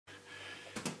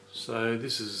So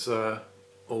this is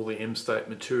all the mState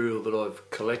material that I've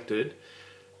collected.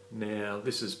 Now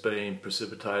this has been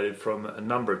precipitated from a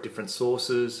number of different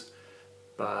sources,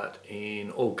 but in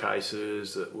all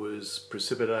cases it was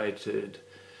precipitated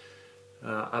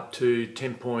up to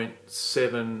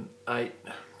 10.78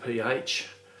 pH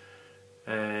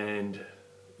and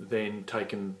then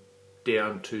taken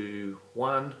down to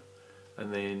 1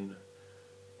 and then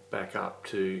back up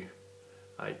to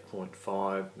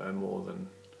 8.5, no more than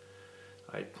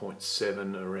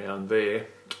 8.7 around there,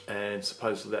 and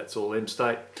supposedly that's all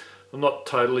mState. I'm not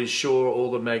totally sure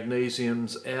all the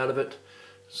magnesium's out of it,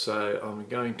 so I'm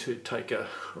going to take a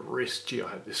risk. Gee, I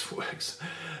hope this works.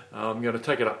 I'm going to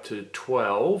take it up to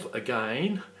 12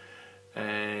 again,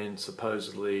 and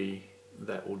supposedly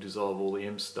that will dissolve all the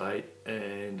mState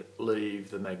and leave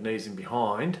the magnesium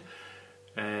behind,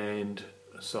 and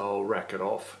so I'll rack it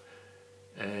off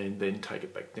and then take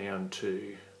it back down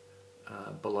to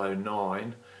below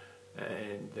 9,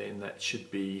 and then that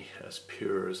should be as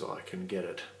pure as I can get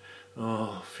it.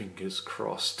 Oh, fingers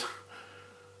crossed.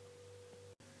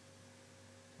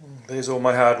 There's all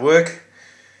my hard work.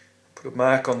 Put a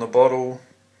mark on the bottle,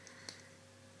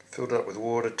 filled it up with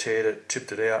water,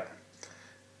 tipped it out.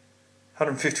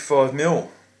 155 ml.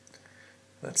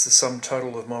 That's the sum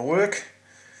total of my work.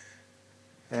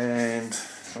 And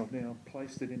I've now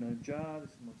placed it in a jar. This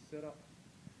is my setup.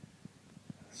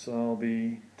 So I'll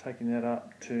be taking that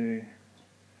up to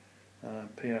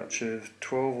pH of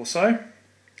 12 or so.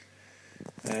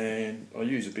 And I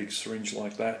use a big syringe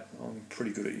like that. I'm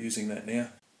pretty good at using that now.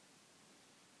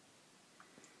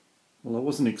 Well, I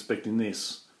wasn't expecting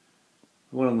this.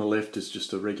 The one on the left is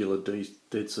just a regular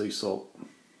dead sea salt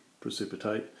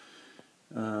precipitate,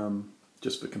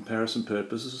 just for comparison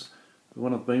purposes. The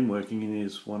one I've been working in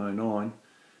is 109,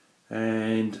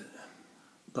 and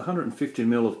the 150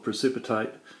 ml of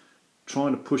precipitate,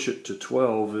 trying to push it to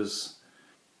 12 is,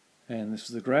 and this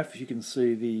is the graph, you can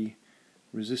see the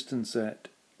resistance at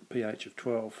pH of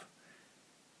 12.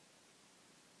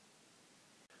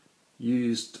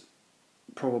 Used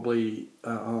probably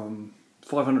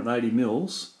 580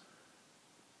 mils,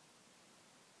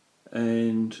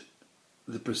 and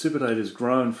the precipitate has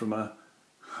grown from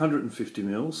 150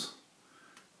 mils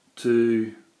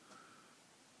to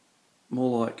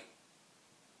more like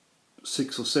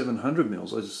 600 or 700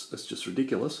 mils. That's just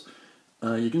ridiculous.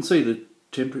 You can see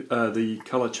the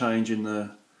colour change in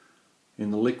the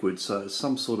liquid, so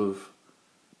some sort of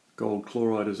gold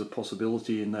chloride is a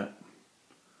possibility in that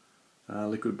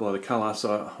liquid by the colour.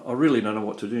 So I really don't know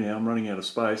what to do now. I'm running out of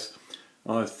space.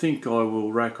 I think I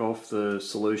will rack off the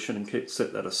solution and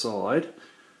set that aside,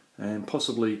 and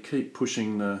possibly keep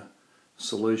pushing the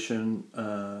solution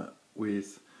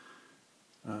with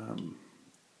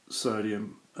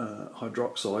sodium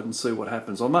hydroxide and see what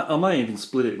happens. I may even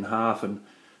split it in half and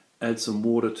add some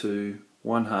water to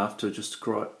one half to just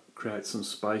create some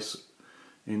space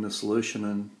in the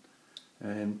solution,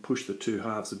 and push the two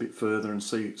halves a bit further and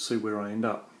see where I end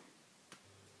up.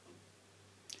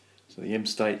 So the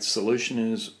mState solution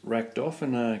is racked off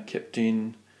and kept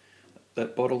in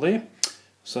that bottle there.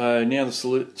 So now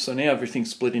now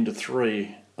everything's split into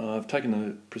three. I've taken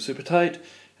the precipitate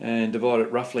and divided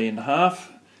it roughly in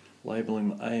half,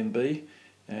 labelling A and B,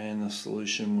 and the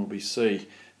solution will be C.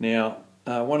 Now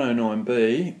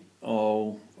 109B,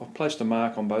 I've placed a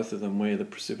mark on both of them where the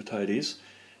precipitate is,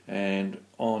 and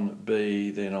on B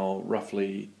then I'll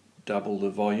roughly double the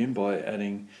volume by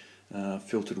adding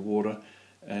filtered water,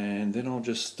 and then I'll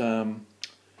just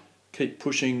keep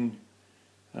pushing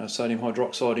sodium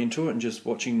hydroxide into it and just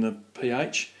watching the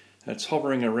pH. It's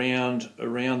hovering around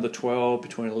the 12,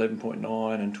 between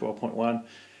 11.9 and 12.1,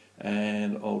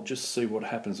 and I'll just see what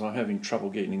happens. I'm having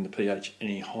trouble getting the pH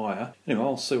any higher. Anyway,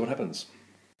 I'll see what happens.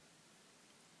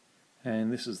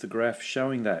 And this is the graph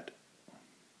showing that.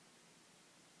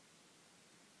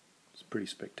 It's pretty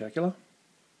spectacular.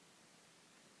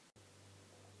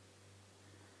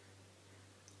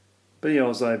 B, I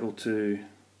was able to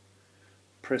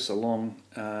press along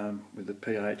with the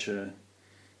pH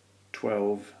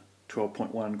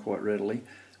 12.1 quite readily,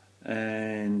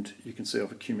 and you can see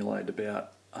I've accumulated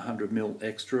about 100 mil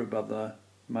extra above the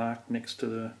mark next to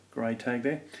the grey tag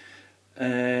there,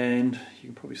 and you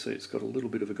can probably see it's got a little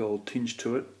bit of a gold tinge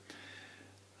to it.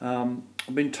 I've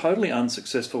been totally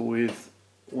unsuccessful with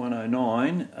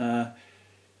 109.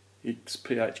 Its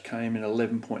pH came in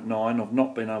 11.9. I've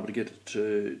not been able to get it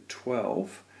to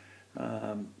 12.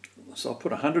 So I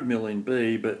put 100 ml in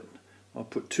B, but I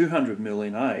put 200 ml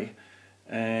in A,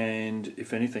 and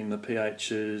if anything the pH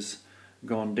has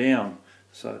gone down.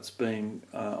 So it's been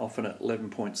often at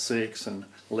 11.6 and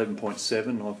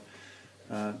 11.7.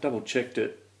 I've double checked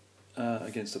it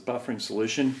against a buffering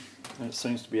solution, and it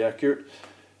seems to be accurate.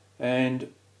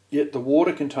 And yet the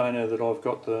water container that I've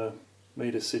got the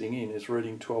meter sitting in is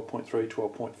reading 12.3,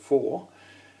 12.4,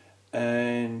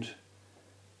 and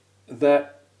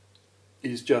that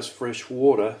is just fresh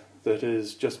water that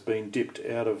has just been dipped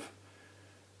out of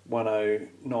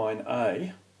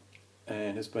 109A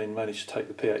and has been managed to take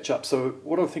the pH up. So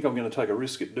what I think I'm going to take a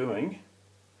risk at doing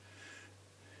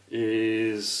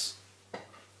is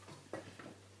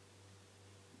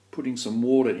putting some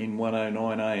water in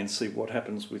 109A and see what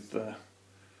happens with the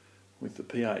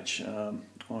pH.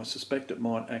 I suspect it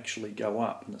might actually go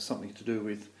up, and it's something to do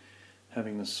with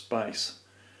having the space.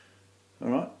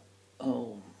 Alright,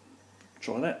 I'll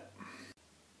try that.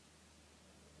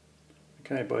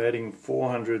 Okay, by adding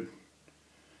 400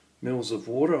 mils of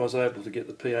water I was able to get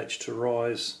the pH to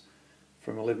rise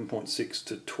from 11.6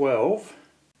 to 12,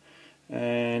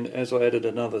 and as I added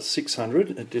another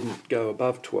 600 it didn't go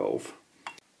above 12.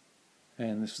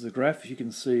 And this is the graph. You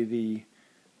can see the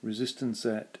resistance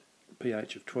at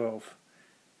pH of 12.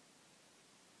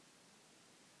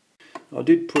 I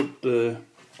did put a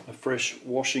fresh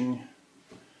washing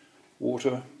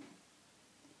water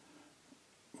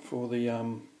for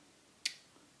the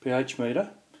pH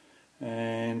meter,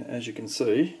 and as you can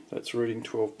see that's reading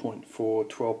 12.4,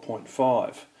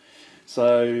 12.5.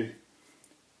 So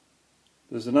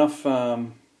there's enough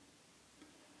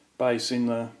base in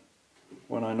the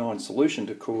 109 solution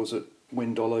to cause it,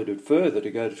 when diluted further, to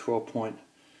go to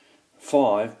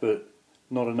 12.5, but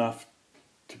not enough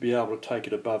to be able to take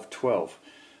it above 12.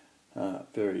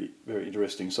 Very, very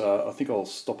interesting. So I think I'll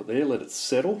stop it there, let it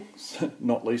settle,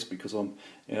 not least because I'm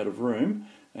out of room,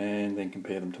 and then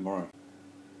compare them tomorrow.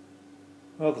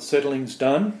 Well, the settling's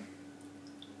done.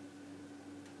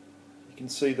 You can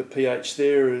see the pH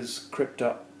there has crept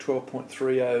up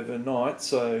 12.3 overnight,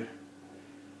 so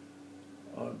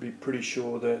I'd be pretty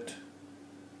sure that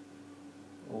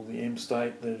all the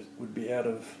mState that would be out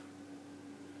of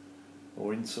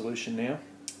or in solution now,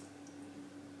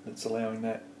 that's allowing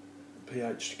that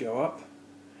pH to go up.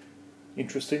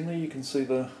 Interestingly, you can see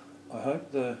I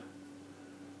hope the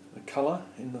colour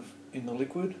in the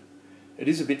liquid. It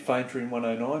is a bit fainter in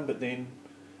 109, but then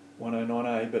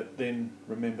 109A, but then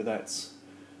remember that's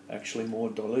actually more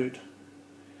dilute.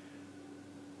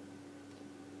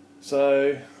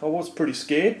 So I was pretty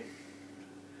scared,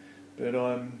 but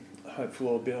I'm hopeful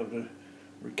I'll be able to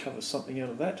recover something out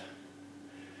of that.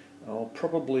 I'll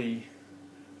probably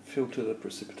filter the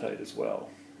precipitate as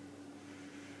well.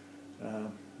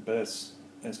 But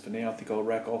as for now, I think I'll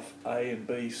rack off A and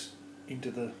B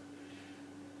into the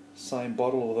same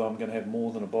bottle, although I'm going to have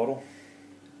more than a bottle,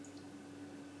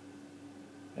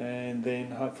 and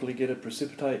then hopefully get a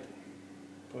precipitate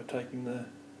by taking the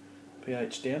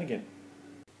pH down again.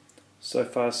 So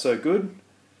far so good.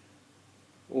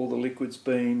 All the liquid's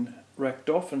been racked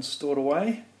off and stored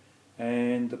away,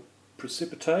 and the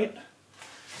precipitate,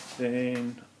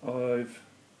 then I've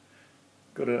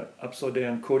got an upside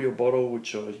down cordial bottle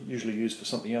which I usually use for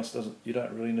something else. You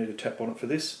don't really need a tap on it for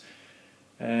this,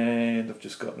 and I've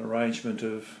just got an arrangement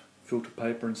of filter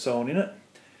paper and so on in it,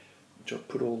 which I've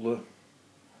put all the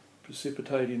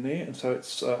precipitate in there, and so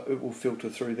it will filter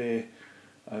through there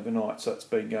overnight. So it's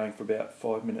been going for about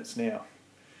 5 minutes now.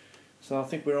 So I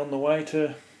think we're on the way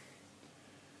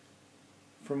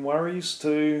from worries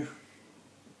to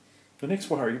the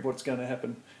next worry, what's going to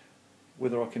happen,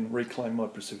 whether I can reclaim my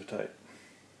precipitate.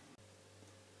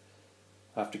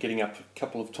 After getting up a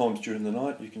couple of times during the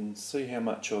night, you can see how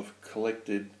much I've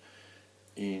collected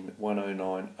in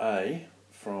 109A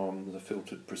from the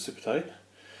filtered precipitate.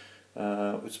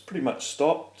 It's pretty much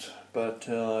stopped, but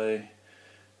I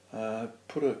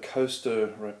put a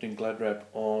coaster wrapped in Glad wrap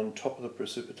on top of the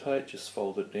precipitate, just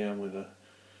fold it down with a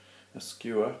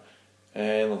skewer,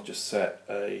 and I've just sat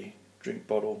a drink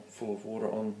bottle full of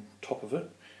water on top of it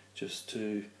just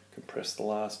to compress the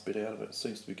last bit out of it. It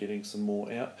seems to be getting some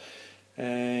more out,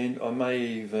 and I may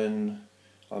even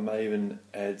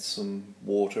add some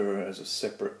water as a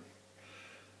separate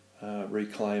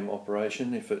reclaim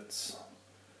operation if it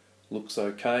looks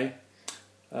okay.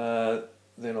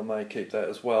 Then I may keep that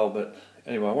as well, but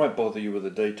anyway, I won't bother you with the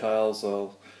details.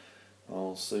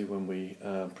 I'll see when we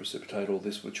precipitate all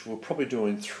this, which we'll probably do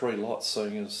in 3 lots,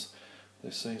 seeing as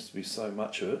there seems to be so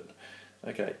much of it.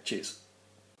 Okay, cheers.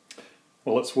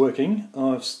 Well, it's working.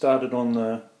 I've started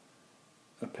on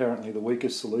apparently the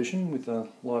weakest solution with a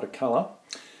lighter colour,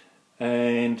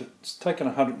 and it's taken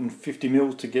 150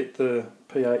 ml to get the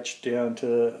pH down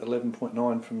to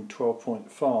 11.9 from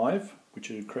 12.5, which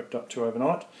it had crept up to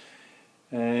overnight.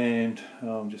 And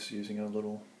I'm just using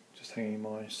just hanging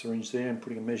my syringe there and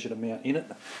putting a measured amount in it.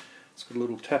 It's got a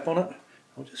little tap on it.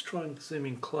 I'll just try and zoom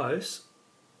in close.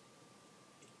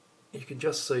 You can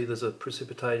just see there's a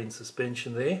precipitate in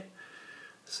suspension there.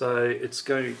 So it's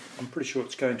going, I'm pretty sure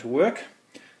it's going to work.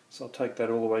 So I'll take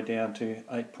that all the way down to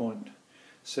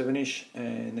 8.7ish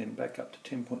and then back up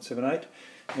to 10.78.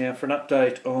 Now for an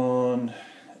update on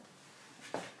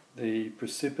the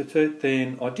precipitate,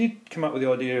 then I did come up with the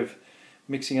idea of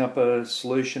mixing up a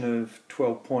solution of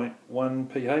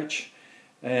 12.1 pH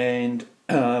and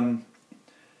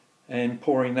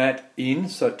pouring that in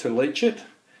so to leach it.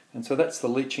 And so that's the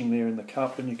leaching there in the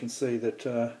cup, and you can see that,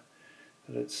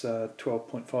 it's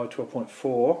 12.5,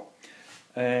 12.4,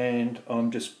 and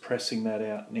I'm just pressing that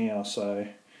out now, so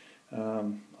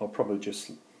I'll probably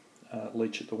just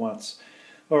leach it the once.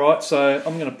 Alright, so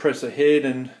I'm going to press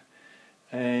ahead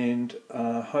and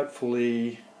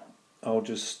hopefully I'll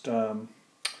just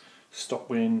stop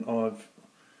when I've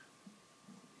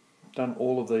done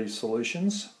all of these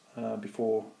solutions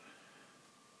before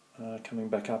coming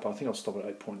back up. I think I'll stop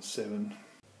at 8.7.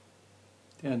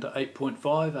 Down to 8.5,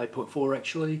 8.4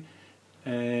 actually,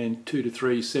 and 2 to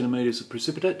 3 centimetres of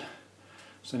precipitate.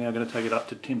 So now I'm going to take it up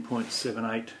to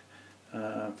 10.78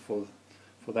 for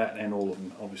that and all of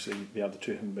them. Obviously the other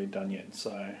two haven't been done yet,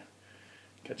 so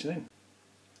catch you then.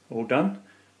 All done.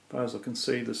 As far as I can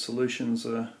see, the solutions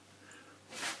are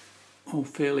all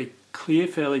fairly clear,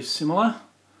 fairly similar.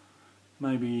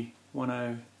 Maybe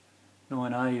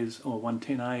 109A is, or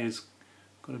 110A has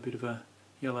got a bit of a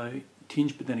yellow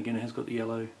tinge, but then again it has got the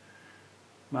yellow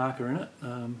marker in it,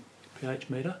 pH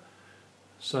meter.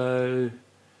 So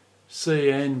C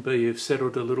and B have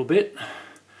settled a little bit,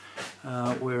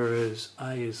 whereas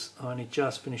A is, I only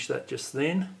just finished that just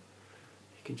then.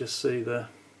 You can just see the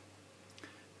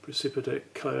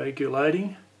precipitate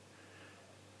coagulating.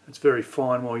 It's very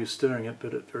fine while you're stirring it,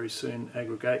 but it very soon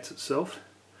aggregates itself.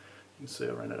 You can see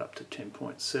I ran it up to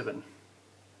 10.7.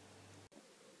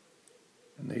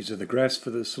 And these are the graphs for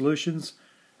the solutions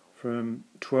from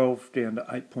 12 down to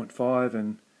 8.5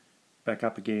 and back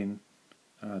up again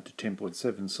to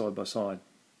 10.7 side by side.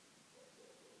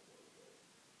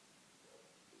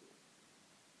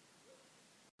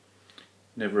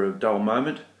 Never a dull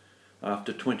moment.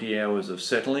 After 20 hours of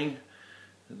settling,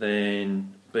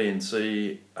 then B and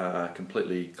C are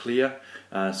completely clear.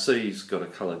 C's got a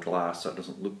coloured glass, so it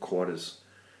doesn't look quite as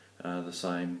the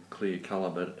same clear colour,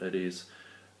 but it is.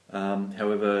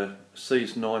 However,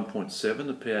 C's 9.7,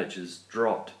 the pH has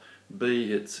dropped.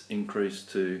 B, it's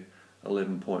increased to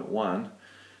 11.1.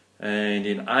 And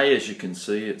in A, as you can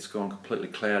see, it's gone completely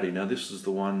cloudy. Now this is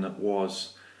the one that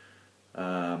was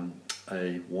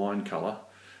a wine colour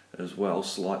as well,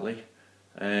 slightly.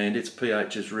 And its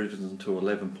pH has risen to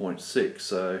 11.6,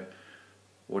 so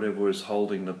whatever was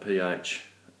holding the pH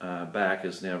back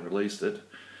has now released it.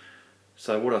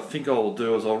 So what I think I'll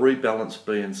do is I'll rebalance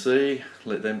B and C,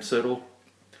 let them settle,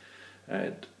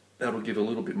 and that'll give a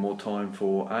little bit more time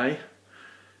for A,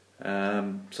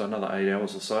 so another 8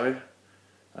 hours or so.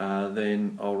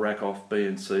 Then I'll rack off B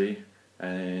and C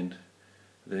and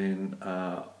then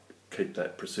keep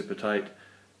that precipitate,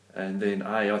 and then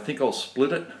A, I think I'll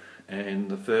split it, and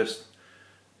the first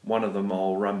one of them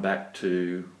I'll run back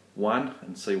to 1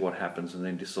 and see what happens, and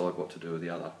then decide what to do with the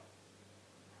other.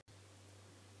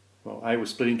 Well, A was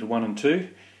split into 1 and 2,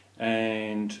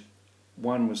 and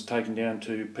 1 was taken down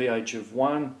to pH of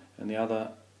 1 and the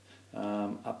other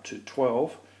up to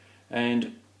 12,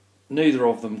 and neither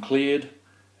of them cleared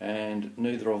and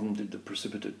neither of them did the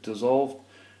precipitate dissolve.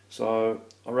 So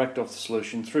I racked off the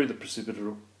solution, threw the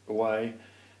precipitate away,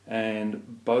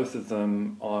 and both of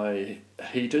them I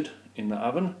heated in the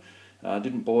oven.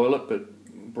 Didn't boil it,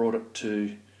 but brought it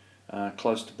to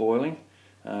close to boiling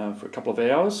for a couple of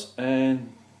hours,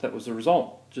 and that was the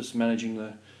result, just managing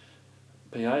the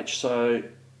pH. So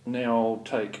now I'll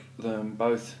take them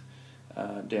both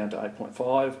down to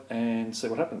 8.5 and see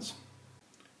what happens.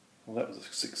 Well, that was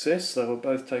a success. They were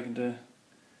both taken to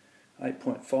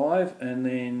 8.5 and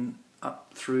then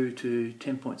up through to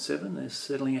 10.7. They're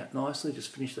settling out nicely. Just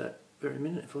finished that very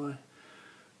minute. If I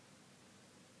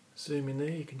zoom in there,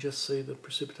 you can just see the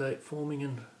precipitate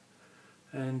forming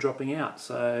and dropping out.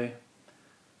 So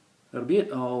that'll be it.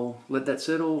 I'll let that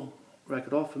settle, rack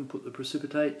it off and put the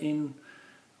precipitate in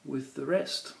with the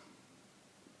rest.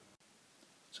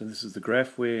 So this is the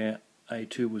graph where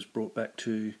A2 was brought back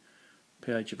to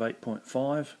pH of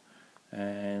 8.5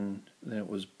 and then it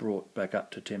was brought back up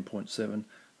to 10.7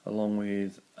 along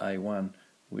with A1,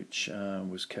 which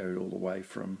was carried all the way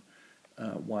from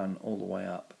 1 all the way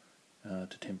up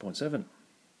to 10.7.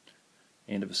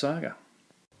 End of a saga.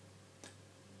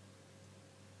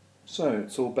 So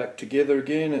it's all back together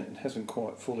again. It hasn't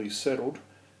quite fully settled,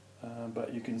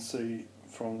 but you can see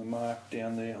from the mark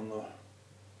down there on the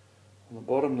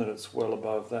bottom that it's well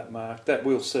above that mark. That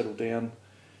will settle down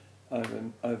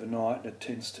overnight. It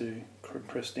tends to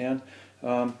compress down.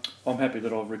 I'm happy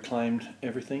that I've reclaimed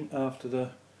everything after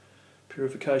the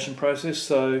purification process.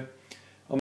 So